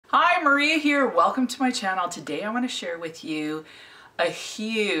Hi, Maria here. Welcome to my channel. Today I want to share with you a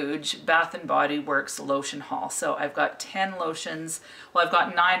huge Bath & Body Works lotion haul. So I've got 10 lotions. Well, I've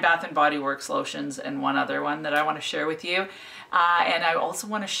got 9 Bath & Body Works lotions and one other one that I want to share with you. And I also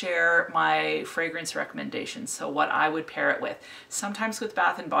want to share my fragrance recommendations, so what I would pair it with. Sometimes with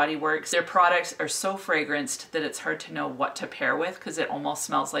Bath & Body Works, their products are so fragranced that it's hard to know what to pair with because it almost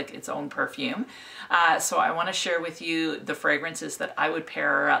smells like its own perfume. So I want to share with you the fragrances that I would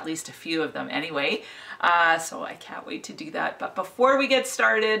pair, or at least a few of them anyway. So I can't wait to do that. But before we get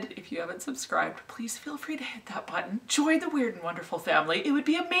started, if you haven't subscribed, please feel free to hit that button. Join the Weird and Wonderful family. It would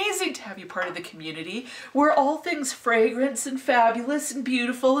be amazing to have you part of the community where all things fragrance and fabulous and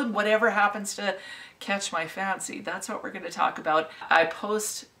beautiful and whatever happens to catch my fancy. That's what we're going to talk about. I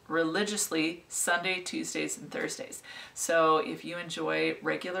post religiously Sunday, Tuesdays, and Thursdays. So if you enjoy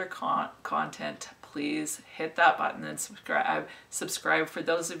regular content, please hit that button and subscribe. For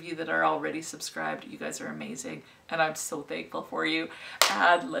those of you that are already subscribed, you guys are amazing and I'm so thankful for you.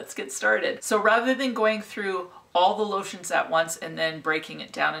 And let's get started. So rather than going through all the lotions at once and then breaking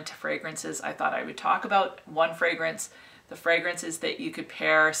it down into fragrances, I thought I would talk about one fragrance, the fragrances that you could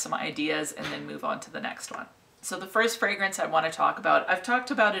pair, some ideas, and then move on to the next one. So the first fragrance I want to talk about, I've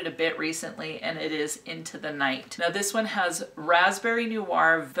talked about it a bit recently, and it is Into the Night. Now this one has raspberry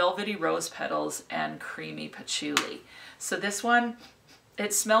noir, velvety rose petals, and creamy patchouli. So this one,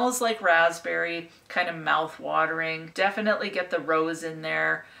 it smells like raspberry, kind of mouth-watering. Definitely get the rose in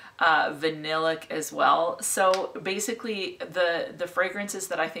there. Vanillic as well. So basically the fragrances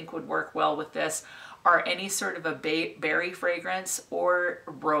that I think would work well with this are any sort of a berry fragrance or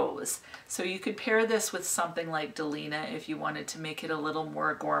rose. So you could pair this with something like Delina if you wanted to make it a little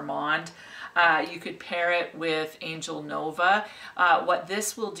more gourmand. You could pair it with Angel Nova. What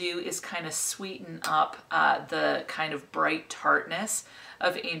this will do is kind of sweeten up the kind of bright tartness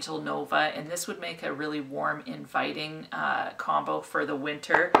of Angel Nova, and this would make a really warm, inviting combo for the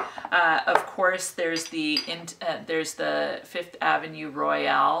winter. Of course, there's the Fifth Avenue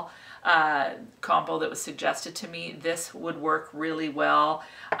Royale combo that was suggested to me. This would work really well.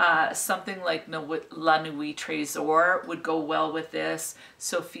 Something like La Nuit Trésor would go well with this.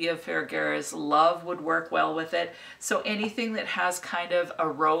 Sofia Vergara's Love would work well with it. So anything that has kind of a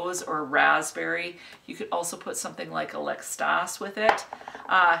rose or raspberry. You could also put something like L'Extase with it.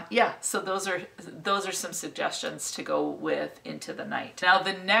 Yeah, so those are some suggestions to go with Into the Night. Now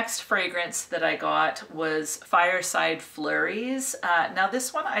the next fragrance that I got was Fireside Flurries. Now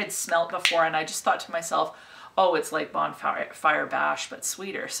this one I'd smelt before and I just thought to myself, oh, it's like Bonfire Bash but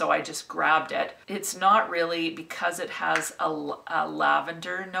sweeter, so I just grabbed it. It's not really, because it has a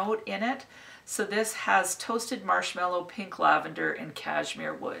lavender note in it. So this has toasted marshmallow, pink lavender, and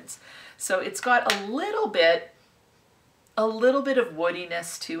cashmere woods. So it's got a little bit of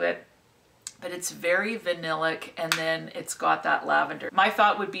woodiness to it, but it's very vanillic, and then it's got that lavender. My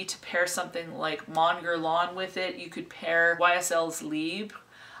thought would be to pair something like Mon Guerlain with it. You could pair YSL's Libre.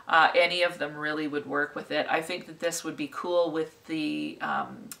 Any of them really would work with it. I think that this would be cool with the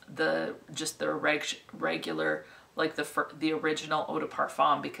regular, like the original Eau de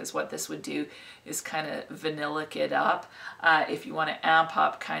Parfum, because what this would do is kind of vanillic it up. If you want to amp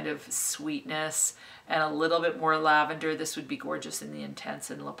up kind of sweetness and a little bit more lavender, this would be gorgeous in the Intense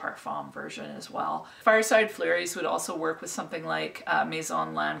and Le Parfum version as well. Fireside Flurries would also work with something like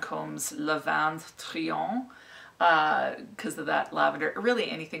Maison Lancome's Lavandes Trione, because of that lavender. Really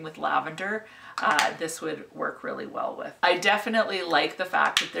anything with lavender, this would work really well with. I definitely like the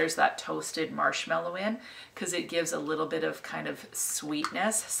fact that there's that toasted marshmallow in, because it gives a little bit of kind of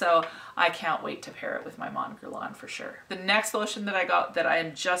sweetness. So I can't wait to pair it with my Mon Guerlain for sure. The next lotion that I got that I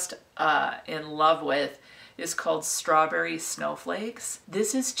am just in love with is called Strawberry Snowflakes.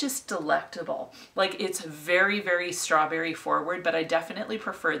 This is just delectable. Like, it's very, very strawberry forward, but I definitely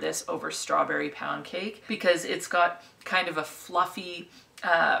prefer this over Strawberry Pound Cake because it's got kind of a fluffy,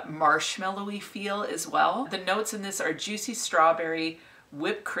 marshmallowy feel as well. The notes in this are juicy strawberry,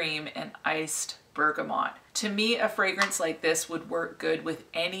 whipped cream, and iced bergamot. To me, a fragrance like this would work good with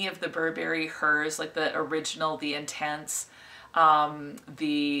any of the Burberry Hers, like the original, the Intense,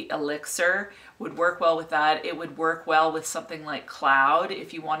 the Elixir would work well with that. It would work well with something like Cloud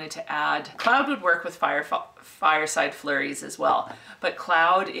if you wanted to add. Cloud would work with Fireside Flurries as well, but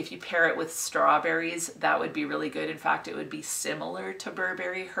Cloud, if you pair it with strawberries, that would be really good. In fact, it would be similar to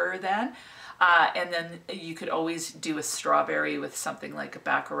Burberry Her then. And then you could always do a strawberry with something like a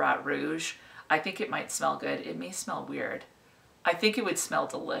Baccarat Rouge. I think it might smell good. It may smell weird. I think it would smell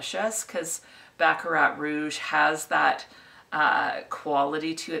delicious because Baccarat Rouge has that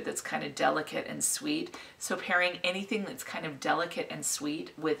quality to it that's kind of delicate and sweet. So pairing anything that's kind of delicate and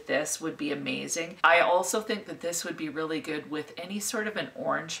sweet with this would be amazing. I also think that this would be really good with any sort of an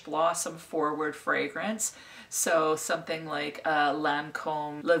orange blossom forward fragrance. So something like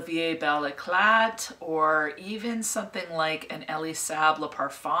Lancôme La Vie Belle Éclate, or even something like an Libre Le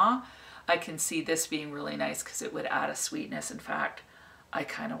Parfum. I can see this being really nice because it would add a sweetness. In fact, I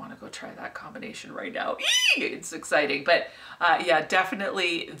kind of want to go try that combination right now. It's exciting. But yeah,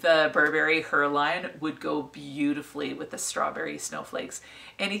 definitely the Burberry Her line would go beautifully with the strawberry snowflakes.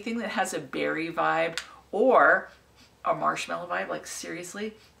 Anything that has a berry vibe or a marshmallow vibe, like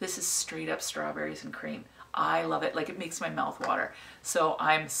seriously, this is straight up strawberries and cream. I love it. Like, it makes my mouth water. So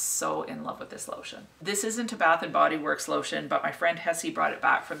I'm so in love with this lotion. This isn't a Bath & Body Works lotion, but my friend Hessie brought it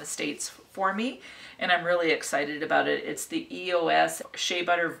back from the States for me, and I'm really excited about it. It's the EOS Shea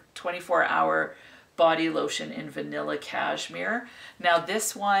Butter 24-Hour Body Lotion in Vanilla Cashmere. Now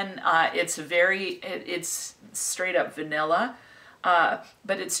this one, it's straight up vanilla, but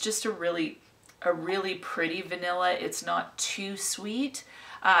it's just a really pretty vanilla. It's not too sweet.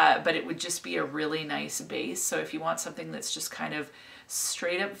 But it would just be a really nice base. So if you want something that's just kind of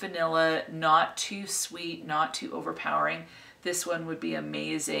straight up vanilla, not too sweet, not too overpowering, this one would be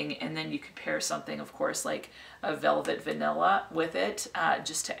amazing. And then you could pair something, of course, like a velvet vanilla with it,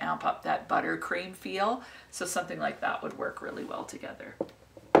 just to amp up that buttercream feel. So something like that would work really well together.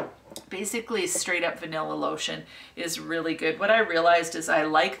 Basically, straight up vanilla lotion is really good. What I realized is I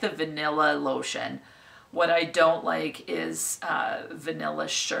like the vanilla lotion. What I don't like is Vanilla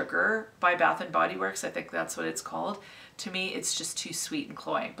Sugar by Bath & Body Works. I think that's what it's called. To me, it's just too sweet and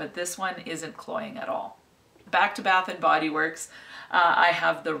cloying, but this one isn't cloying at all. Back to Bath & Body Works, I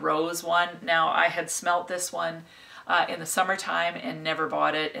have the Rose one. Now, I had smelt this one in the summertime and never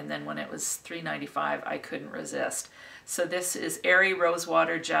bought it, and then when it was $3.95, I couldn't resist. So this is Airy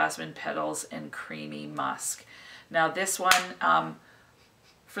Rosewater, Jasmine Petals, and Creamy Musk. Now this one,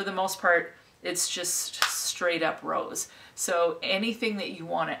 for the most part, it's just straight up rose. So anything that you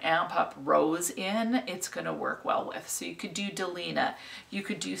want to amp up rose in, it's going to work well with. So you could do Delina. You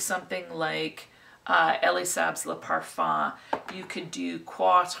could do something like Libre Le Parfum. You could do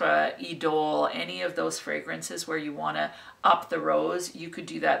Quatre, Idole, any of those fragrances where you want to up the rose, you could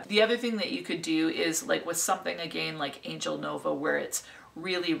do that. The other thing that you could do is like with something again like Angel Nova, where it's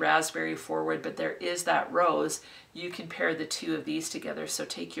really raspberry forward, but there is that rose, you can pair the two of these together. So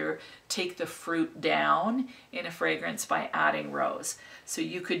take the fruit down in a fragrance by adding rose. So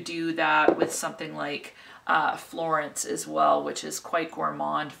you could do that with something like Florence as well, which is quite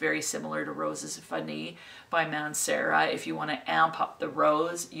gourmand, very similar to Roses Vanille by Mancera. If you want to amp up the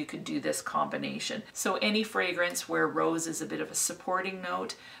rose, you could do this combination. So any fragrance where rose is a bit of a supporting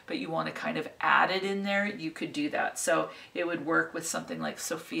note, but you want to kind of add it in there, you could do that. So it would work with something like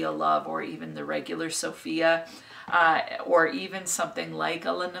Sophia Love, or even the regular Sophia, or even something like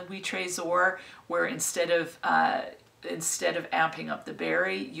a La Nuit Trésor, where instead of amping up the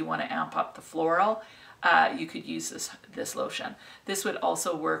berry, you want to amp up the floral. You could use this lotion. This would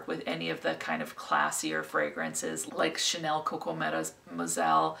also work with any of the kind of classier fragrances like Chanel Coco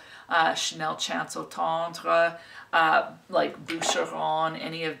Mademoiselle, Chanel Chancel Tendre, like Boucheron,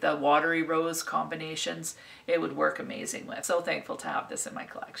 any of the watery rose combinations, it would work amazing with. So thankful to have this in my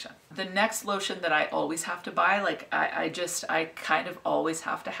collection. The next lotion that I always have to buy, like I kind of always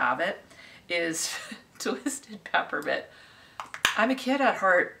have to have it, is Twisted Peppermint. I'm a kid at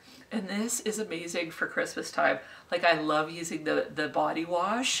heart. And this is amazing for Christmas time. Like, I love using the body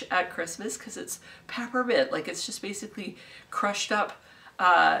wash at Christmas because it's peppermint. Like, it's just basically crushed up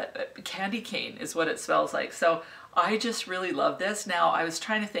candy cane is what it smells like. So I just really love this. Now, I was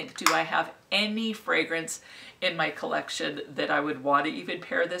trying to think, do I have any fragrance in my collection that I would want to even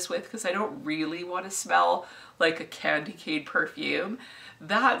pair this with? Because I don't really want to smell like a candy cane perfume.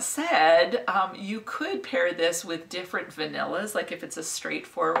 That said, you could pair this with different vanillas, like if it's a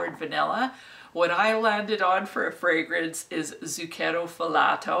straightforward vanilla. What I landed on for a fragrance is Zucchero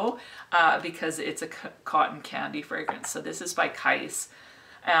Filato, because it's a cotton candy fragrance. So this is by Kais.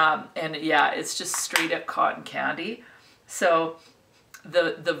 And yeah, it's just straight up cotton candy. So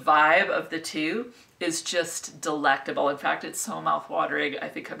the vibe of the two is just delectable. In fact, it's so mouth-watering. I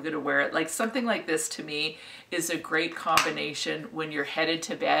think I'm going to wear it. Like, something like this to me is a great combination when you're headed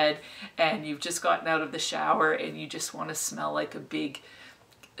to bed and you've just gotten out of the shower and you just want to smell like a big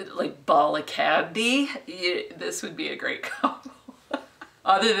like ball of candy. This would be a great combo.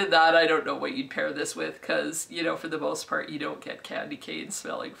 Other than that, I don't know what you'd pair this with because, you know, for the most part, you don't get candy cane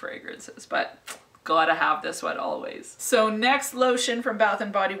smelling fragrances. But Gotta have this one always. So next lotion from Bath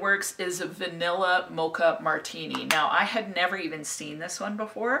 & Body Works is Vanilla Mocha Martini. Now I had never even seen this one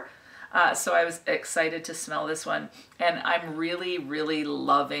before. So I was excited to smell this one, and I'm really, really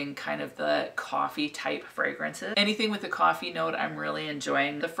loving kind of the coffee type fragrances. Anything with a coffee note I'm really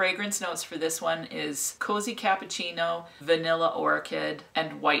enjoying. The fragrance notes for this one is cozy cappuccino, vanilla orchid,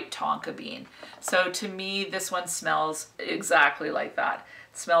 and white tonka bean. So to me, this one smells exactly like that.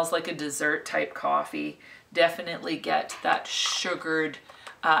 It smells like a dessert type coffee. Definitely get that sugared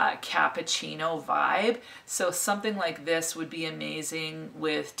cappuccino vibe. So something like this would be amazing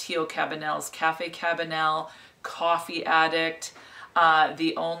with Theo Cabanel's Cafe Cabanel, Coffee Addict.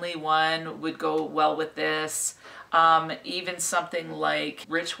 The Only One would go well with this. Even something like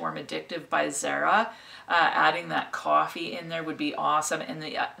Rich Warm Addictive by Zara. Adding that coffee in there would be awesome. And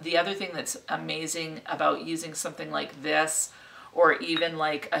the other thing that's amazing about using something like this, or even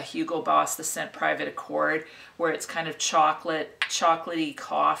like a Hugo Boss The Scent Private Accord, where it's kind of chocolatey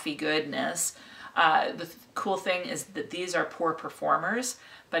coffee goodness. The cool thing is that these are poor performers,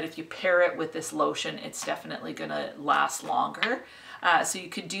 but if you pair it with this lotion, it's definitely gonna last longer. So you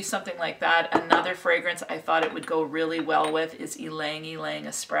could do something like that. Another fragrance I thought it would go really well with is Ylang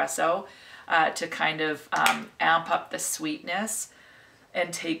Espresso, to kind of amp up the sweetness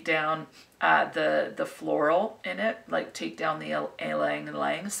and take down the floral in it, like take down the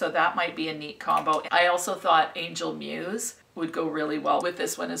ylang. So that might be a neat combo. I also thought Angel Muse would go really well with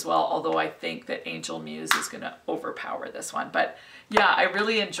this one as well, although I think that Angel Muse is gonna overpower this one. But yeah, I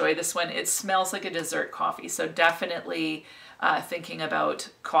really enjoy this one. It smells like a dessert coffee, so definitely thinking about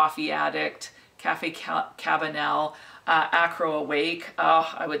Coffee Addict, Cafe Cabanel, Akro Awake.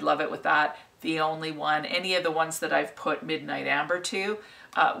 Oh, I would love it with that. The Only One, any of the ones that I've put Midnight Amber to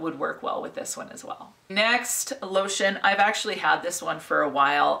would work well with this one as well. Next lotion, I've actually had this one for a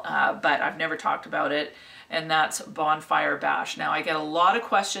while, but I've never talked about it, and that's Bonfire Bash. Now I get a lot of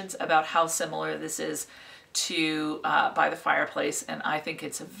questions about how similar this is to By the Fireplace, and I think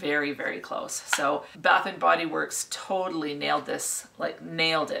it's very, very close. So Bath & Body Works totally nailed this, like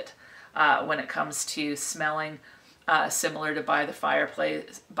nailed it when it comes to smelling. Similar to By the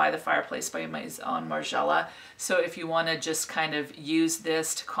Fireplace by Maison Margiela. So if you want to just kind of use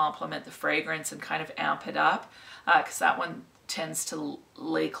this to complement the fragrance and kind of amp it up, because that one tends to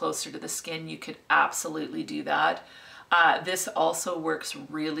lay closer to the skin, you could absolutely do that. This also works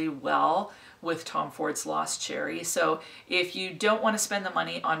really well with Tom Ford's Lost Cherry. So if you don't want to spend the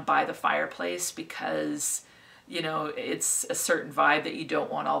money on By the Fireplace because, you know, it's a certain vibe that you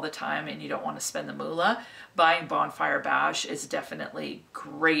don't want all the time and you don't want to spend the moolah, buying Bonfire Bash is definitely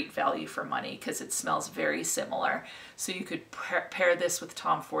great value for money because it smells very similar. So you could pair this with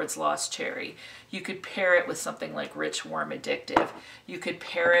Tom Ford's Lost Cherry. You could pair it with something like Rich Warm Addictive. You could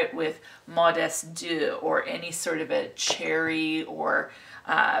pair it with Modeste 2 or any sort of a cherry or,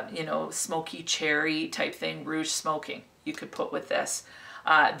 you know, smoky cherry type thing, Rouge Smoking you could put with this.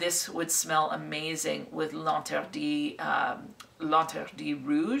 This would smell amazing with L'Interdit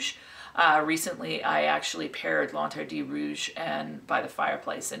Rouge. Recently, I actually paired L'Interdit Rouge and By the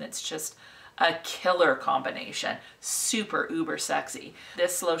Fireplace, and it's just a killer combination. Super uber sexy.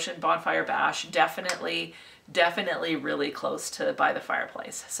 This lotion, Bonfire Bash, definitely really close to By the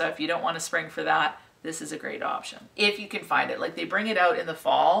Fireplace. So if you don't want to spring for that, this is a great option. If you can find it. Like, they bring it out in the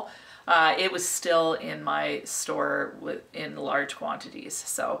fall. It was still in my store in large quantities.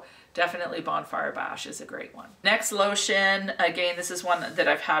 So definitely Bonfire Bash is a great one. Next lotion, again, this is one that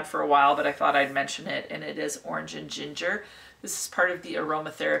I've had for a while, but I thought I'd mention it, and it is Orange and Ginger. This is part of the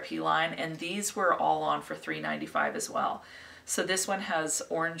Aromatherapy line, and these were all on for $3.95 as well. So this one has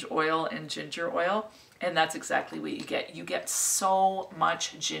orange oil and ginger oil, and that's exactly what you get. You get so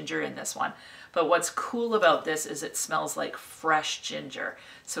much ginger in this one. But what's cool about this is it smells like fresh ginger.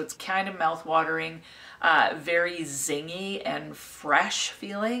 So it's kind of mouth-watering, very zingy and fresh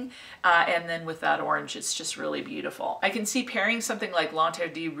feeling. And then with that orange, it's just really beautiful. I can see pairing something like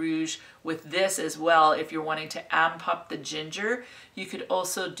L'Interdit Rouge with this as well. If you're wanting to amp up the ginger, you could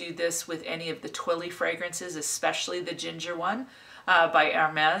also do this with any of the Twilly fragrances, especially the ginger one by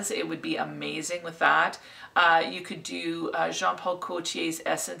Hermès. It would be amazing with that. You could do Jean-Paul Gaultier's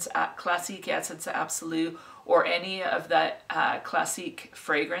Classique Essence Absolue, or any of the Classique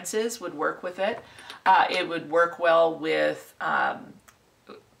fragrances would work with it. It would work well with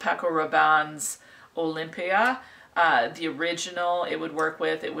Paco Rabanne's Olympia. The original it would work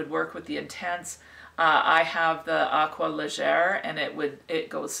with the Intense. I have the Aqua Légère, and it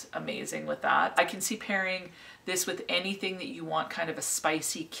goes amazing with that. I can see pairing this with anything that you want kind of a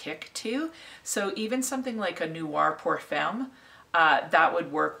spicy kick to. So even something like a Noir Parfum that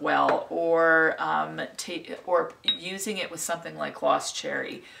would work well. Or using it with something like Lost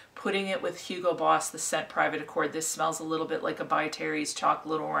Cherry, putting it with Hugo Boss, the scent Private Accord. This smells a little bit like a By Terry's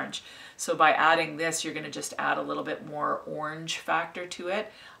Chocolate Orange. So by adding this, you're going to just add a little bit more orange factor to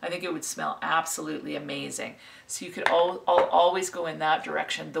it. I think it would smell absolutely amazing. So you could always go in that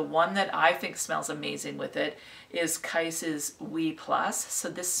direction. The one that I think smells amazing with it is Keiss's Oui Plus. So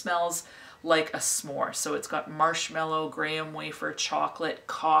this smells like a s'more. So it's got marshmallow, graham wafer, chocolate,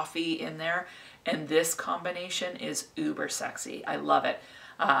 coffee in there. And this combination is uber sexy. I love it.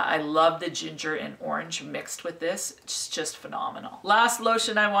 I love the ginger and orange mixed with this. It's just phenomenal. Last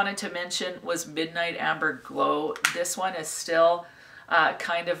lotion I wanted to mention was Midnight Amber Glow. This one is still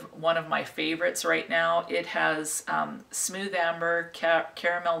kind of one of my favorites right now. It has smooth amber,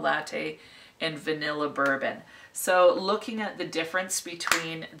 caramel latte, and vanilla bourbon. So looking at the difference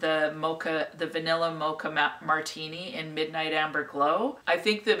between the vanilla mocha martini and Midnight Amber Glow, I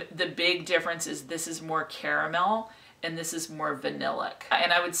think the big difference is this is more caramel and this is more vanillic.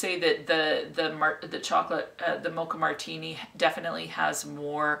 And I would say that the mocha martini definitely has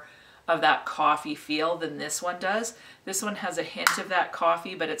more of that coffee feel than this one does. This one has a hint of that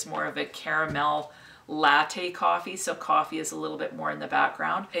coffee, but it's more of a caramel latte coffee, so coffee is a little bit more in the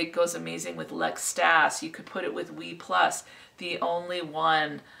background. It goes amazing with L'Extase. You could put it with Oui Plus, The Only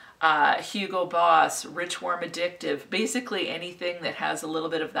One, Hugo Boss, Rich Warm Addictive, basically anything that has a little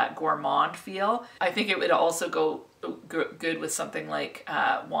bit of that gourmand feel. I think it would also go good with something like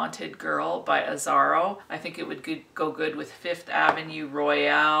Wanted Girl by Azzaro. I think it would go good with Fifth Avenue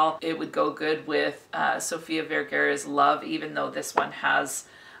Royale. It would go good with Sofia Vergara's Love, even though this one has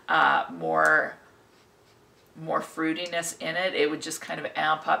more fruitiness in it. It would just kind of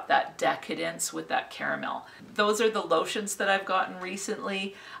amp up that decadence with that caramel. Those are the lotions that I've gotten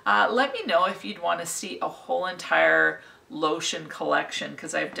recently. Let me know if you'd want to see a whole entire lotion collection,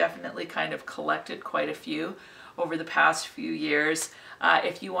 because I've definitely kind of collected quite a few over the past few years.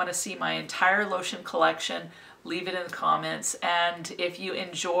 If you want to see my entire lotion collection, leave it in the comments. And if you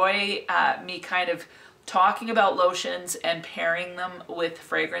enjoy me kind of talking about lotions and pairing them with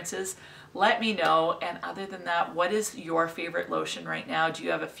fragrances, let me know. And other than that, what is your favorite lotion right now? Do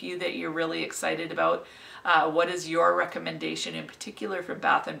you have a few that you're really excited about? What is your recommendation in particular for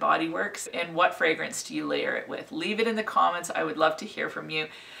Bath & Body Works? And what fragrance do you layer it with? Leave it in the comments. I would love to hear from you.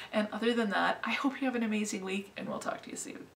 And other than that, I hope you have an amazing week, and we'll talk to you soon.